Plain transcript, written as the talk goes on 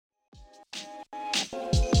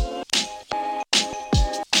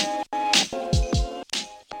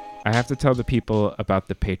I have to tell the people about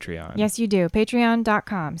the Patreon. Yes, you do.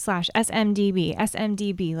 Patreon.com/SMDB.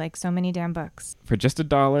 SMDB, like so many damn books. For just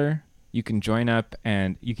 $1, you can join up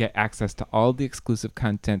and you get access to all the exclusive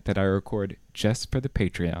content that I record just for the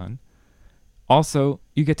Patreon. Also,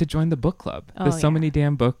 you get to join the book club. The So Many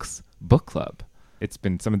Damn Books book club. It's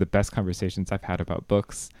been some of the best conversations I've had about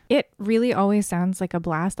books. It really always sounds like a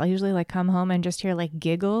blast. I'll usually come home and just hear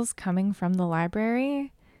giggles coming from the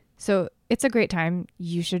library. So it's a great time.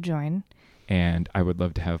 You should join. And I would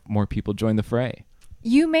love to have more people join the fray.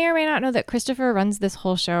 You may or may not know that Christopher runs this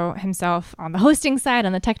whole show himself on the hosting side,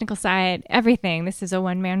 on the technical side, everything. This is a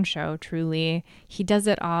one-man show, truly. He does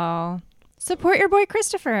it all. Support your boy,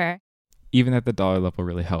 Christopher. Even at the dollar level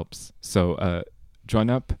really helps. So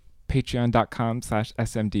join up.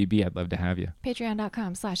 Patreon.com/SMDB. I'd love to have you.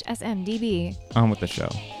 Patreon.com/SMDB. On with the show.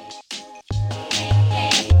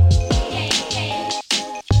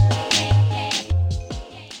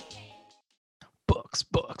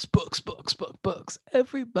 Books.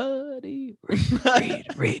 Everybody read.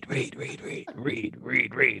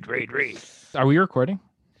 Are we recording?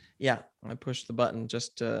 Yeah, I pushed the button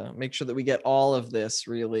just to make sure that we get all of this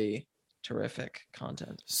really terrific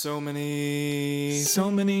content. So many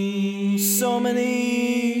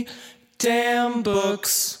damn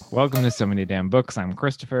books. Welcome to So Many Damn Books. I'm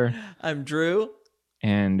Christopher. I'm Drew.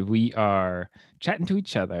 And we are chatting to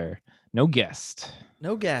each other. No guest.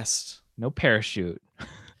 No guest. No parachute.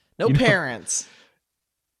 No parents.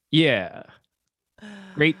 Yeah.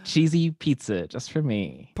 Great cheesy pizza just for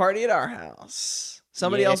me. Party at our house.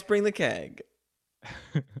 Somebody else bring the keg.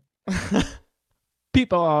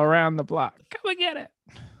 People all around the block. Come and get it.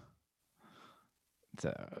 It's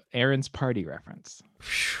Aaron's party reference.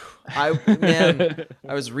 I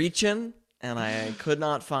was reaching and I could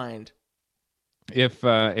not find. If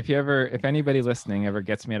anybody listening ever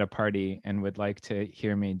gets me at a party and would like to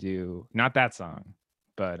hear me do not that song,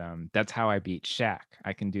 but That's How I Beat Shaq,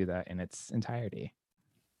 I can do that in its entirety.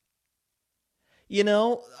 You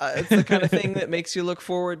know, it's the kind of thing that makes you look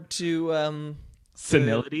forward to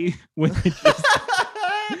senility when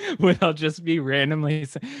I'll just be randomly.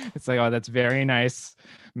 It's like, oh, that's very nice,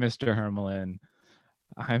 Mr. Hermelin.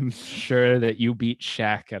 I'm sure that you beat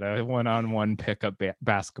Shaq at a one-on-one pickup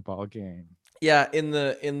basketball game. Yeah, in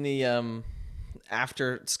the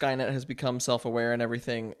after Skynet has become self-aware and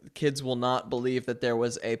everything, kids will not believe that there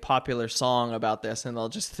was a popular song about this, and they'll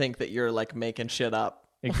just think that you're making shit up.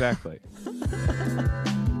 Exactly.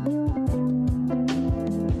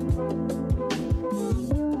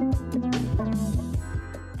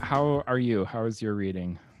 How are you? How is your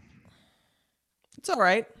reading? It's all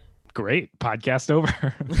right. Great. Podcast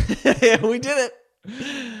over. Yeah, we did it.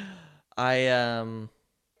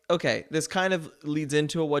 Okay, this kind of leads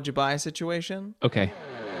into a what'd you buy situation. Okay.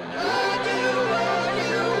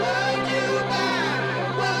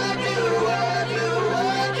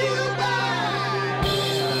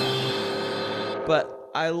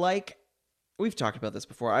 But we've talked about this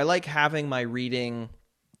before, I like having my reading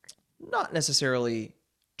not necessarily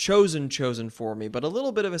chosen for me, but a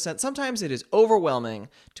little bit of a sense. Sometimes it is overwhelming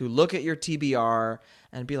to look at your TBR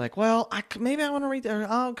and be like, well, maybe I want to read that.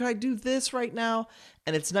 Oh, could I do this right now?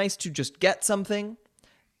 And it's nice to just get something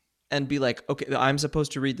and be like, okay, I'm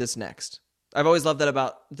supposed to read this next. I've always loved that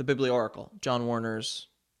about the Biblioracle, John Warner's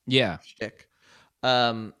shtick.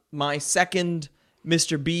 My second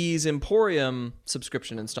Mr. B's Emporium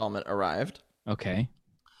subscription installment arrived. Okay.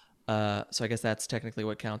 So I guess that's technically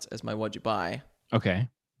what counts as my what'd you buy. Okay.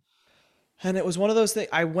 And it was one of those things.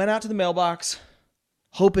 I went out to the mailbox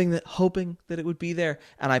hoping that it would be there.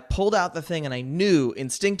 And I pulled out the thing and I knew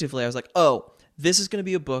instinctively, I was like, oh, this is going to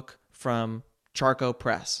be a book from Charco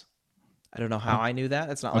Press. I don't know how I knew that.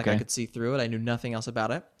 It's not like I could see through it. I knew nothing else about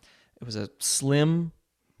it. It was a slim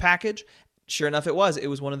package. Sure enough, it was. It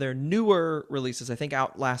was one of their newer releases, I think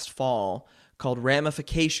out last fall, called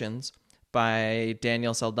Ramifications by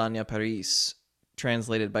Daniel Saldana Paris,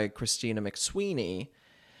 translated by Christina McSweeney.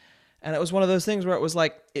 And it was one of those things where it was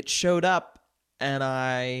like, it showed up and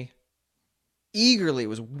I eagerly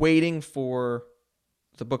was waiting for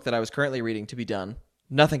the book that I was currently reading to be done.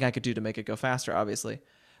 Nothing I could do to make it go faster, obviously.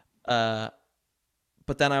 But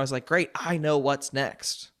then I was like, great, I know what's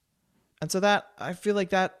next. And so that, I feel like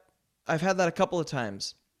that, I've had that a couple of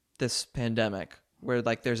times this pandemic where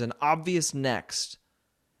there's an obvious next.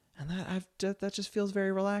 And that just feels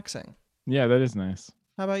very relaxing. Yeah, that is nice.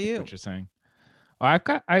 How about you? What you're saying. Well,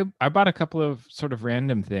 I bought a couple of sort of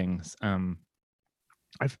random things.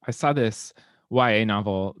 I saw this YA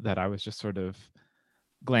novel that I was just sort of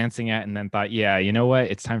glancing at and then thought, yeah, you know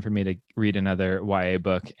what? It's time for me to read another YA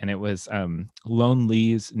book. And it was Lone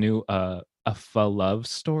Lee's new a pho love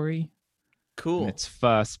story. Cool. And it's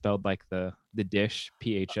pho spelled like the dish,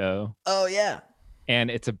 PHO. Oh yeah.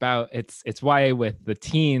 And it's about it's YA with the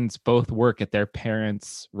teens both work at their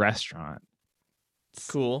parents' restaurant.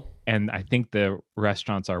 Cool. And I think the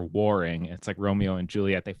restaurants are warring. It's like Romeo and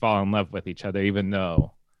Juliet. They fall in love with each other, even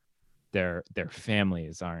though their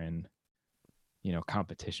families are in,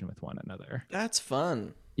 competition with one another. That's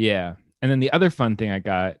fun. Yeah. And then the other fun thing I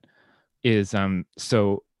got is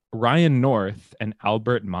so Ryan North and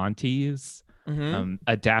Albert Montes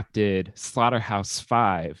adapted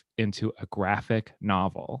Slaughterhouse-Five into a graphic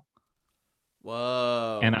novel.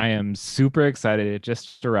 Whoa. And I am super excited. It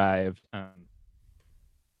just arrived.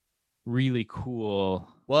 Really cool.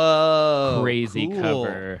 Whoa. Crazy cool.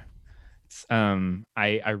 cover. It's,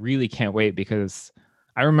 I really can't wait because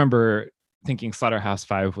I remember thinking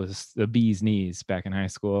Slaughterhouse-Five was the bee's knees back in high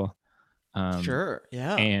school. Sure.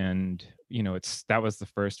 Yeah. And that was the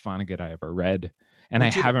first Vonnegut I ever read, and I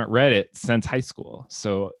haven't read it since high school.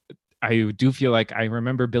 So I do feel like I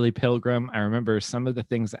remember Billy Pilgrim. I remember some of the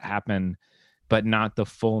things that happen, but not the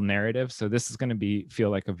full narrative. So this is going to feel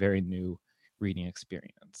like a very new reading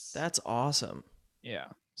experience. That's awesome. Yeah.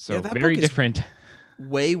 So that very book is different.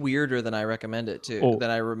 Way weirder than I recommend it too. Than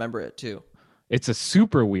I remember it too. It's a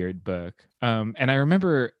super weird book. And I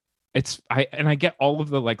remember I get all of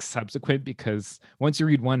the like subsequent, because once you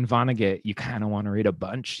read one Vonnegut, you kind of want to read a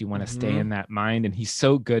bunch. You want to stay in that mind. And he's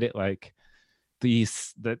so good at like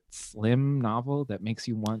that slim novel that makes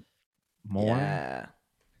you want more. Yeah.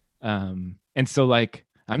 And so like,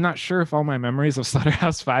 I'm not sure if all my memories of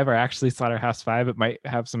Slaughterhouse-Five are actually Slaughterhouse-Five. It might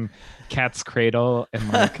have some Cat's Cradle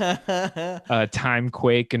and like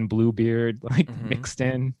Timequake and Bluebeard like mixed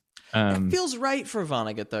in. It feels right for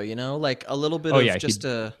Vonnegut though, like a little bit of just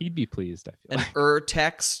he'd be pleased. I feel an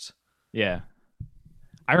text. Yeah.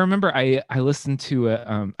 I remember I listened to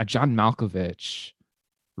a John Malkovich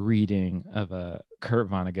reading of a Kurt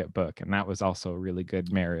Vonnegut book, and that was also a really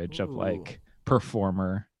good marriage of like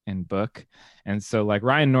performer and book. And so like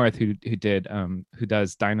Ryan North, who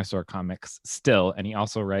does dinosaur comics still, and he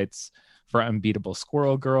also writes for Unbeatable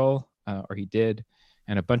Squirrel Girl, or he did,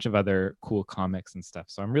 and a bunch of other cool comics and stuff.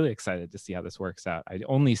 So I'm really excited to see how this works out. I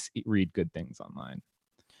only read good things online.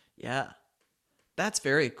 Yeah, that's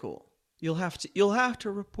very cool. You'll have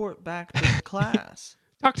to report back to the class.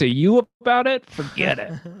 Talk to you about it? Forget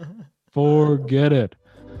it. Forget it.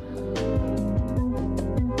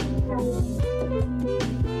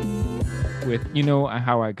 With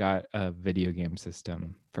how I got a video game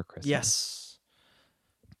system for Christmas. Yes.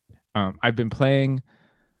 I've been playing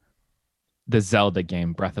the Zelda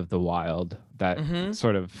game, Breath of the Wild, that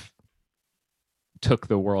sort of took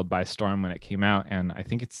the world by storm when it came out, and I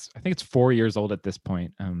think it's 4 years old at this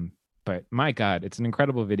point. But my God, it's an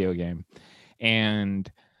incredible video game,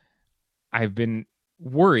 and I've been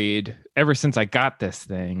worried ever since I got this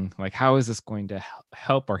thing. Like, how is this going to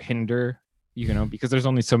help or hinder? Because there's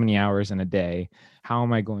only so many hours in a day. How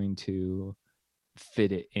am I going to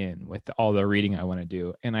fit it in with all the reading I want to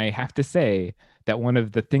do? And I have to say that one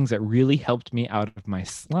of the things that really helped me out of my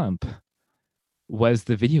slump was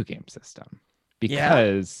the video game system,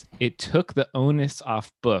 because it took the onus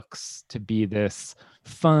off books to be this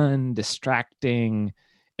fun, distracting,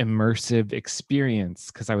 immersive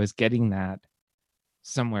experience, because I was getting that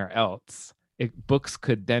somewhere else. Books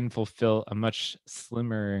could then fulfill a much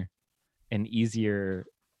slimmer and easier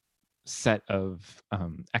set of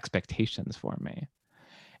expectations for me.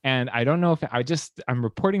 And I don't know if I'm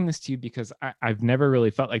reporting this to you because I've never really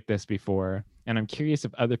felt like this before. And I'm curious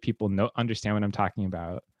if other people understand what I'm talking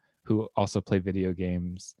about, who also play video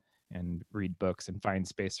games and read books and find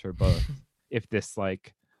space for both. If this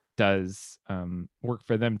like does work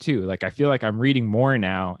for them too. Like, I feel like I'm reading more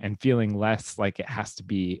now and feeling less like it has to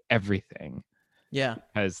be everything. Yeah.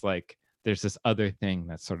 Because like there's this other thing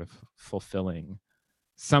that's sort of fulfilling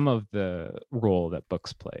some of the role that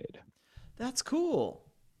books played. That's cool.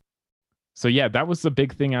 So yeah, that was the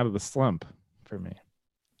big thing out of the slump for me.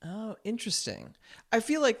 Oh, interesting. I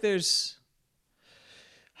feel like there's,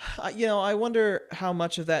 I wonder how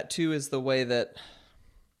much of that too is the way that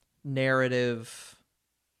narrative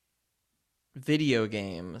video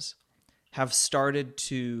games have started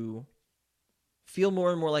to feel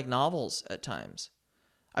more and more like novels at times.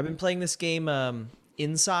 I've been playing this game,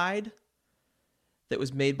 Inside, that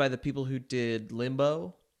was made by the people who did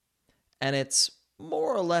Limbo, and it's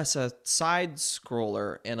more or less a side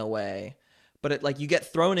scroller in a way, but it like you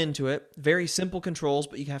get thrown into it, very simple controls,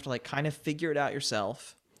 but you have to like kind of figure it out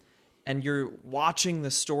yourself, and you're watching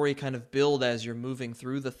the story kind of build as you're moving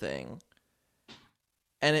through the thing,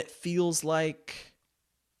 and it feels like,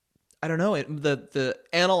 I don't know, the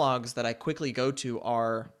analogs that I quickly go to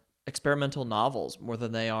are experimental novels more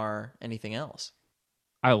than they are anything else.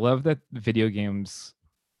 I love that video games,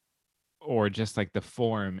 or just like the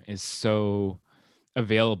form, is so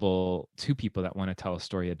available to people that want to tell a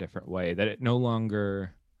story a different way, that it no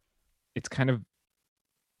longer, it's kind of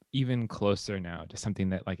even closer now to something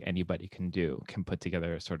that like anybody can put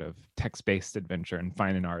together a sort of text-based adventure and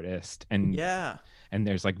find an artist, and Yeah. and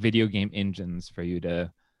there's like video game engines for you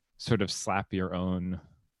to sort of slap your own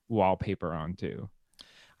wallpaper onto.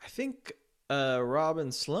 I think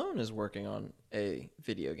Robin Sloan is working on a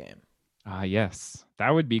video game. Yes, that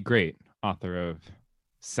would be great. Author of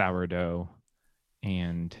Sourdough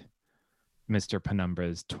and Mr.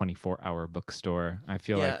 Penumbra's 24-hour bookstore. I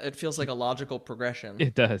feel like it feels like a logical progression.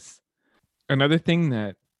 it does. Another thing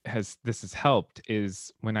that has helped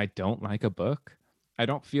is when I don't like a book, I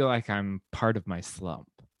don't feel like I'm part of my slump.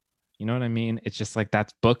 You know what I mean? It's just like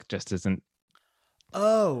that book just isn't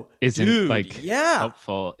dude, like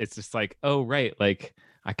helpful. It's just like, oh right, like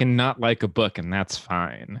I can not like a book and that's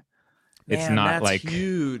fine. Man, it's not that's like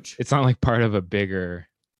huge. It's not like part of a bigger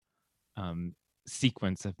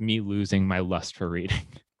sequence of me losing my lust for reading.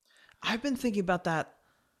 I've been thinking about that.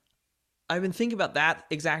 I've been thinking about that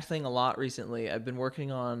exact thing a lot recently. I've been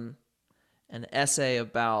working on an essay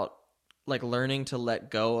about like learning to let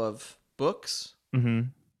go of books. Mm-hmm.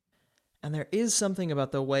 And there is something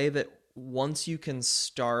about the way that once you can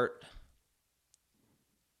start,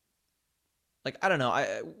 like, I don't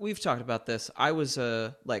know, we've talked about this. I was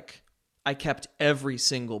I kept every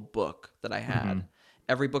single book that I had. Mm-hmm.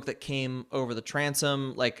 Every book that came over the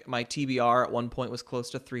transom. Like my TBR at one point was close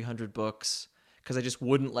to 300 books because I just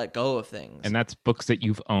wouldn't let go of things. And that's books that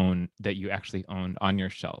you actually owned on your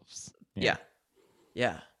shelves.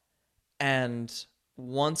 Yeah. And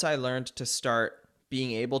once I learned to start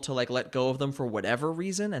being able to like let go of them for whatever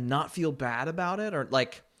reason and not feel bad about it, or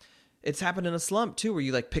like it's happened in a slump too, where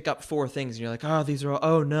you like pick up 4 things and you're like, oh, these are all,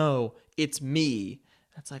 oh no, it's me.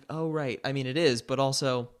 It's like, oh right. I mean, it is, but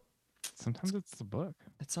also sometimes it's the book.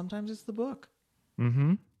 Sometimes it's the book.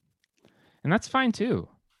 Mm-hmm. And that's fine too.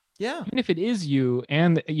 Yeah. Even if it is you,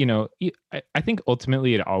 and you know, I think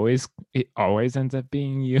ultimately it always ends up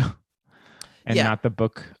being you, and not the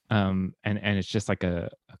book. And it's just like a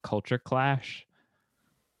culture clash.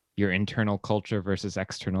 Your internal culture versus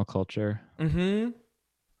external culture. Mm-hmm.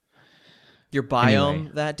 Your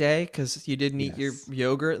biome that day because you didn't eat your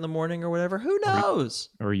yogurt in the morning or whatever. Who knows?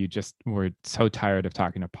 Or you just were so tired of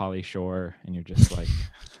talking to Pauly Shore and you're just like,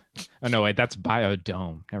 oh no, wait, that's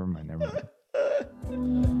Biodome. Never mind.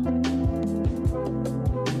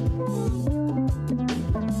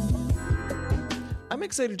 I'm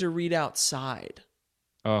excited to read outside.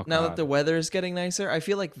 Oh, now that the weather is getting nicer, I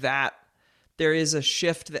feel like that there is a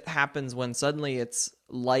shift that happens when suddenly it's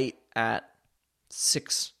light at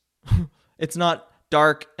 6. It's not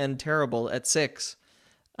dark and terrible at 6.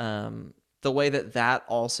 The way that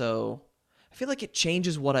also, I feel like it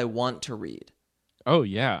changes what I want to read. Oh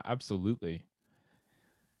yeah, absolutely.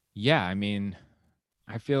 Yeah, I mean,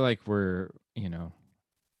 I feel like we're out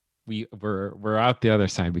the other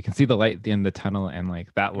side. We can see the light at the end of the tunnel, and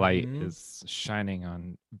like that light is shining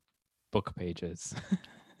on book pages.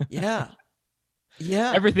 Yeah.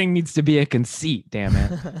 Yeah. Everything needs to be a conceit, damn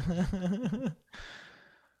it.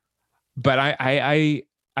 But I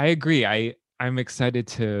agree. I'm excited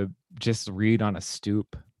to just read on a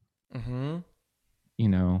stoop. Mm-hmm. You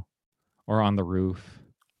know, or on the roof.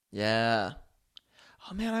 Yeah.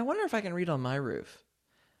 Oh man, I wonder if I can read on my roof.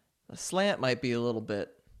 The slant might be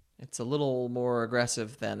it's a little more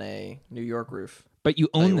aggressive than a New York roof. But you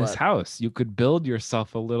own this house. You could build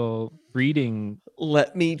yourself a little reading.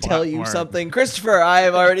 Let me tell you something, Christopher. I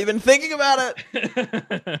have already been thinking about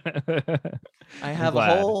it. I have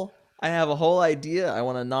a whole idea. I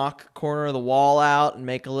want to knock corner of the wall out and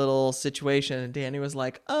make a little situation. And Danny was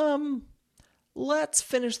like, let's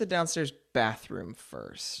finish the downstairs bathroom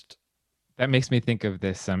first. That makes me think of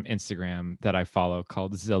this Instagram that I follow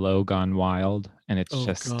called Zillow Gone Wild. And it's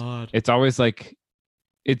it's always like,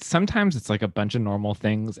 sometimes it's like a bunch of normal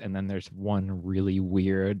things, and then there's one really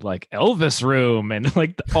weird like Elvis room, and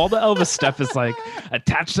like all the Elvis stuff is like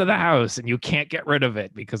attached to the house and you can't get rid of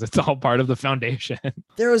it because it's all part of the foundation.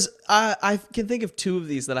 There was I can think of 2 of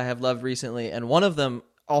these that I have loved recently, and one of them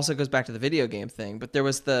also goes back to the video game thing, but there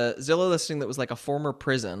was the Zillow listing that was like a former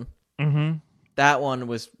prison. Mm-hmm. That one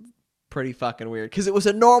was pretty fucking weird because it was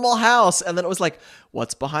a normal house, and then it was like,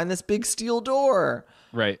 what's behind this big steel door?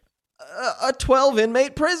 Right. A 12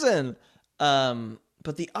 inmate prison.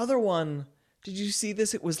 But the other one, did you see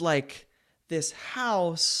this? It was like this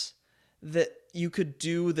house that you could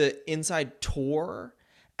do the inside tour,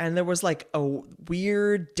 and there was like a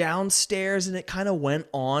weird downstairs, and it kind of went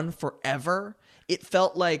on forever. It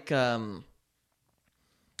felt like those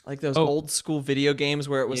old school video games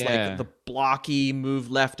where it was like the blocky move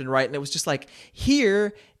left and right, and it was just like,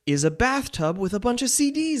 here is a bathtub with a bunch of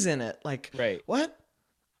CDs in it. Like, what?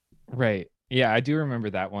 Right. Yeah, I do remember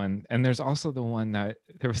that one. And there's also the one that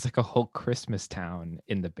there was like a whole Christmas town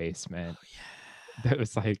in the basement. Oh, yeah. That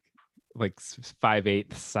was like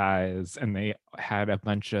 5/8 size, and they had a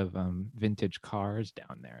bunch of vintage cars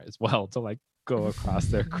down there as well to like go across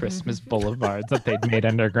their Christmas boulevards that they'd made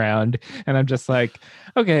underground. And I'm just like,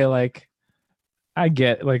 okay, like I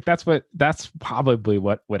get, like that's probably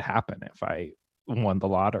what would happen if I won the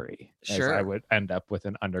lottery. Sure. I would end up with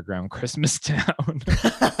an underground Christmas town.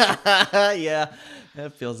 Yeah,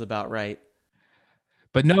 that feels about right.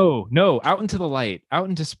 But no, out into the light, out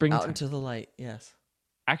into springtime. Out into the light, yes.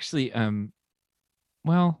 Actually,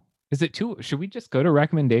 well, is it too? Should we just go to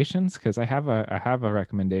recommendations? Because I have a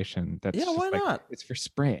recommendation that's why not? It's for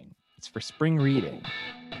spring. It's for spring reading.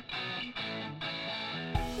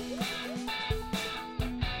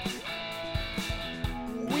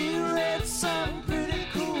 We read some pretty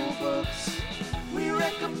cool books. We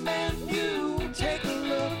recommend you take a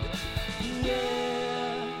look.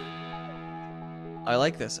 Yeah. I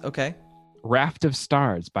like this. Okay. Raft of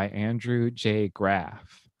Stars by Andrew J.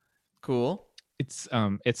 Graff. Cool.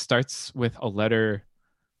 It starts with a letter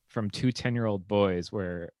from 2 10-year-old boys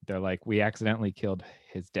where they're like, we accidentally killed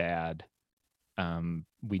his dad.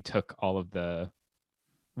 We took all of the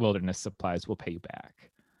wilderness supplies. We'll pay you back.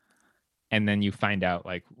 And then you find out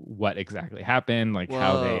like what exactly happened, like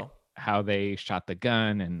how they shot the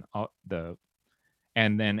gun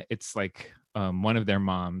and then it's like one of their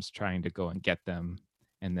moms trying to go and get them,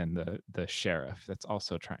 and then the sheriff that's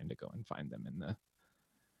also trying to go and find them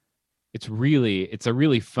it's a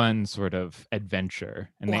really fun sort of adventure,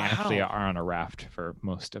 and they actually are on a raft for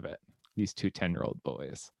most of it, these 2 10-year-old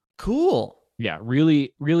boys. Cool. Yeah,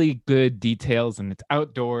 really, really good details, and it's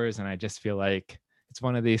outdoors, and I just feel like it's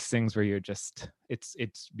one of these things where you're just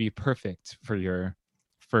it's be perfect for your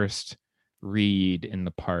first read in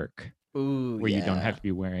the park. Ooh, where you don't have to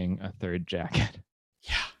be wearing a third jacket.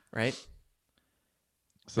 Yeah, right.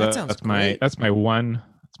 So that sounds great. That's my one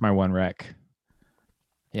rec.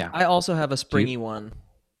 Yeah. I also have a springy one.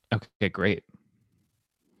 Okay, great.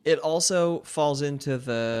 It also falls into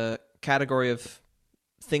the category of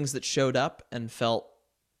things that showed up and felt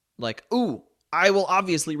like, ooh, I will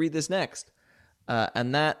obviously read this next.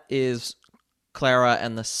 And that is Clara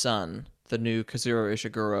and the Sun, the new Kazuo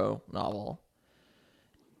Ishiguro novel.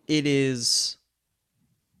 It is...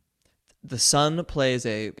 The sun plays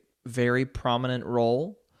a very prominent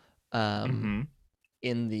role in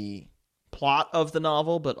the plot of the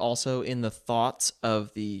novel, but also in the thoughts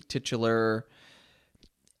of the titular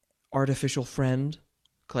artificial friend,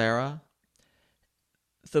 Clara.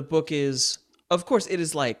 The book is, of course, it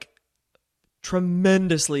is like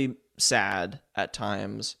tremendously sad at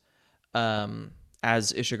times, as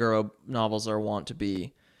Ishiguro novels are wont to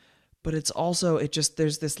be. But it's also,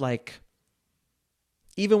 there's this like,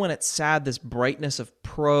 even when it's sad, this brightness of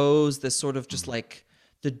prose, this sort of just like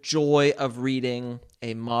the joy of reading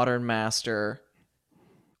a modern master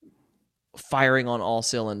firing on all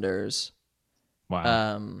cylinders.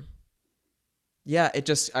 Wow. Yeah,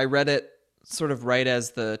 I read it sort of right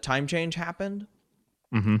as the time change happened.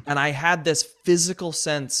 Mm-hmm. And I had this physical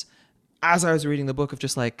sense as I was reading the book of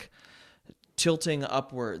just like tilting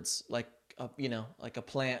upwards, like a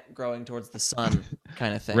plant growing towards the sun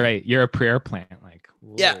kind of thing. Right. You're a prayer plant. Like,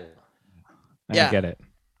 whoa. Yeah. I get it.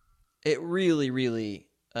 It really, really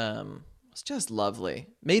was just lovely.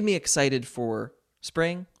 Made me excited for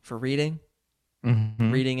spring, for reading.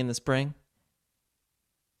 Mm-hmm. Reading in the spring.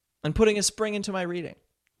 And putting a spring into my reading.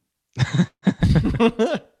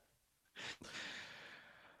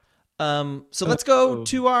 So let's go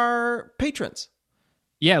to our patrons.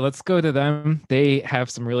 Yeah, let's go to them. They have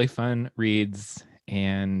some really fun reads,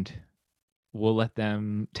 and we'll let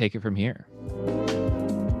them take it from here.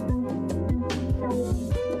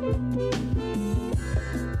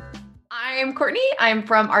 I'm Courtney. I'm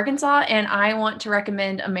from Arkansas, and I want to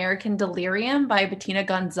recommend American Delirium by Bettina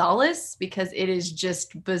Gonzalez because it is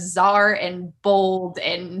just bizarre and bold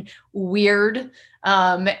and weird.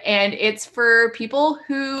 And it's for people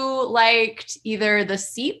who liked either The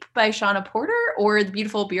Seep by Shauna Porter or The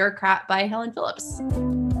Beautiful Bureaucrat by Helen Phillips.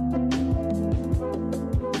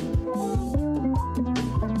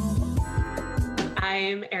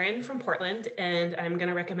 I'm Erin from Portland, and I'm going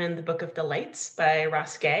to recommend The Book of Delights by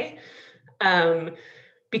Ross Gay.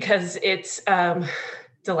 Because it's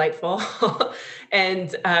delightful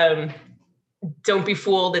and don't be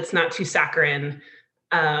fooled. It's not too saccharine.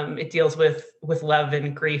 It deals with love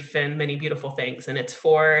and grief and many beautiful things. And it's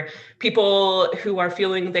for people who are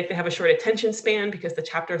feeling like they have a short attention span because the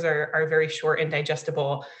chapters are very short and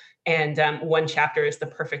digestible. And one chapter is the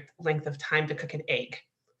perfect length of time to cook an egg.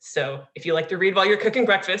 So if you like to read while you're cooking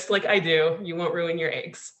breakfast, like I do, you won't ruin your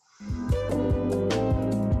eggs.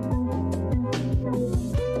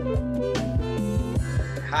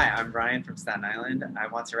 Hi, I'm Brian from Staten Island. I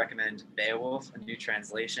want to recommend Beowulf, a new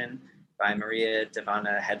translation by Maria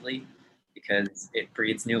Devana Headley, because it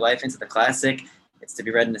breathes new life into the classic. It's to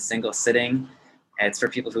be read in a single sitting. It's for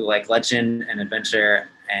people who like legend and adventure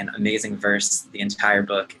and amazing verse. The entire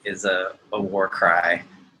book is a war cry.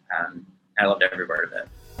 I loved every word of it.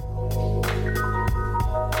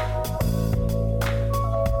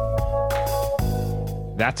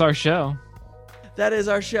 That's our show. That is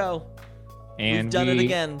our show. And we've done it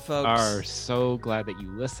again, folks. Are so glad that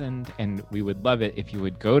you listened, and we would love it if you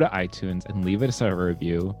would go to iTunes and leave us a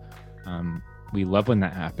review. We love when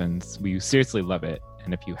that happens. We seriously love it.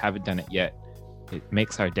 And if you haven't done it yet, it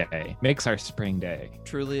makes our day, makes our spring day.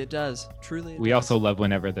 Truly it does. We also love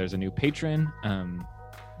whenever there's a new patron.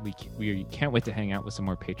 We can't wait to hang out with some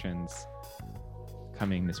more patrons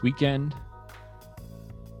coming this weekend.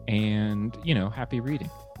 And, happy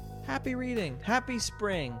reading. Happy reading. Happy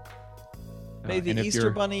spring. May the and if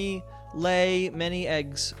Easter Bunny lay many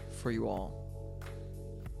eggs for you all.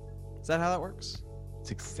 Is that how that works?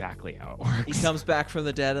 It's exactly how it works. He comes back from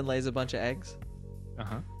the dead and lays a bunch of eggs?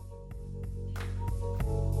 Uh-huh.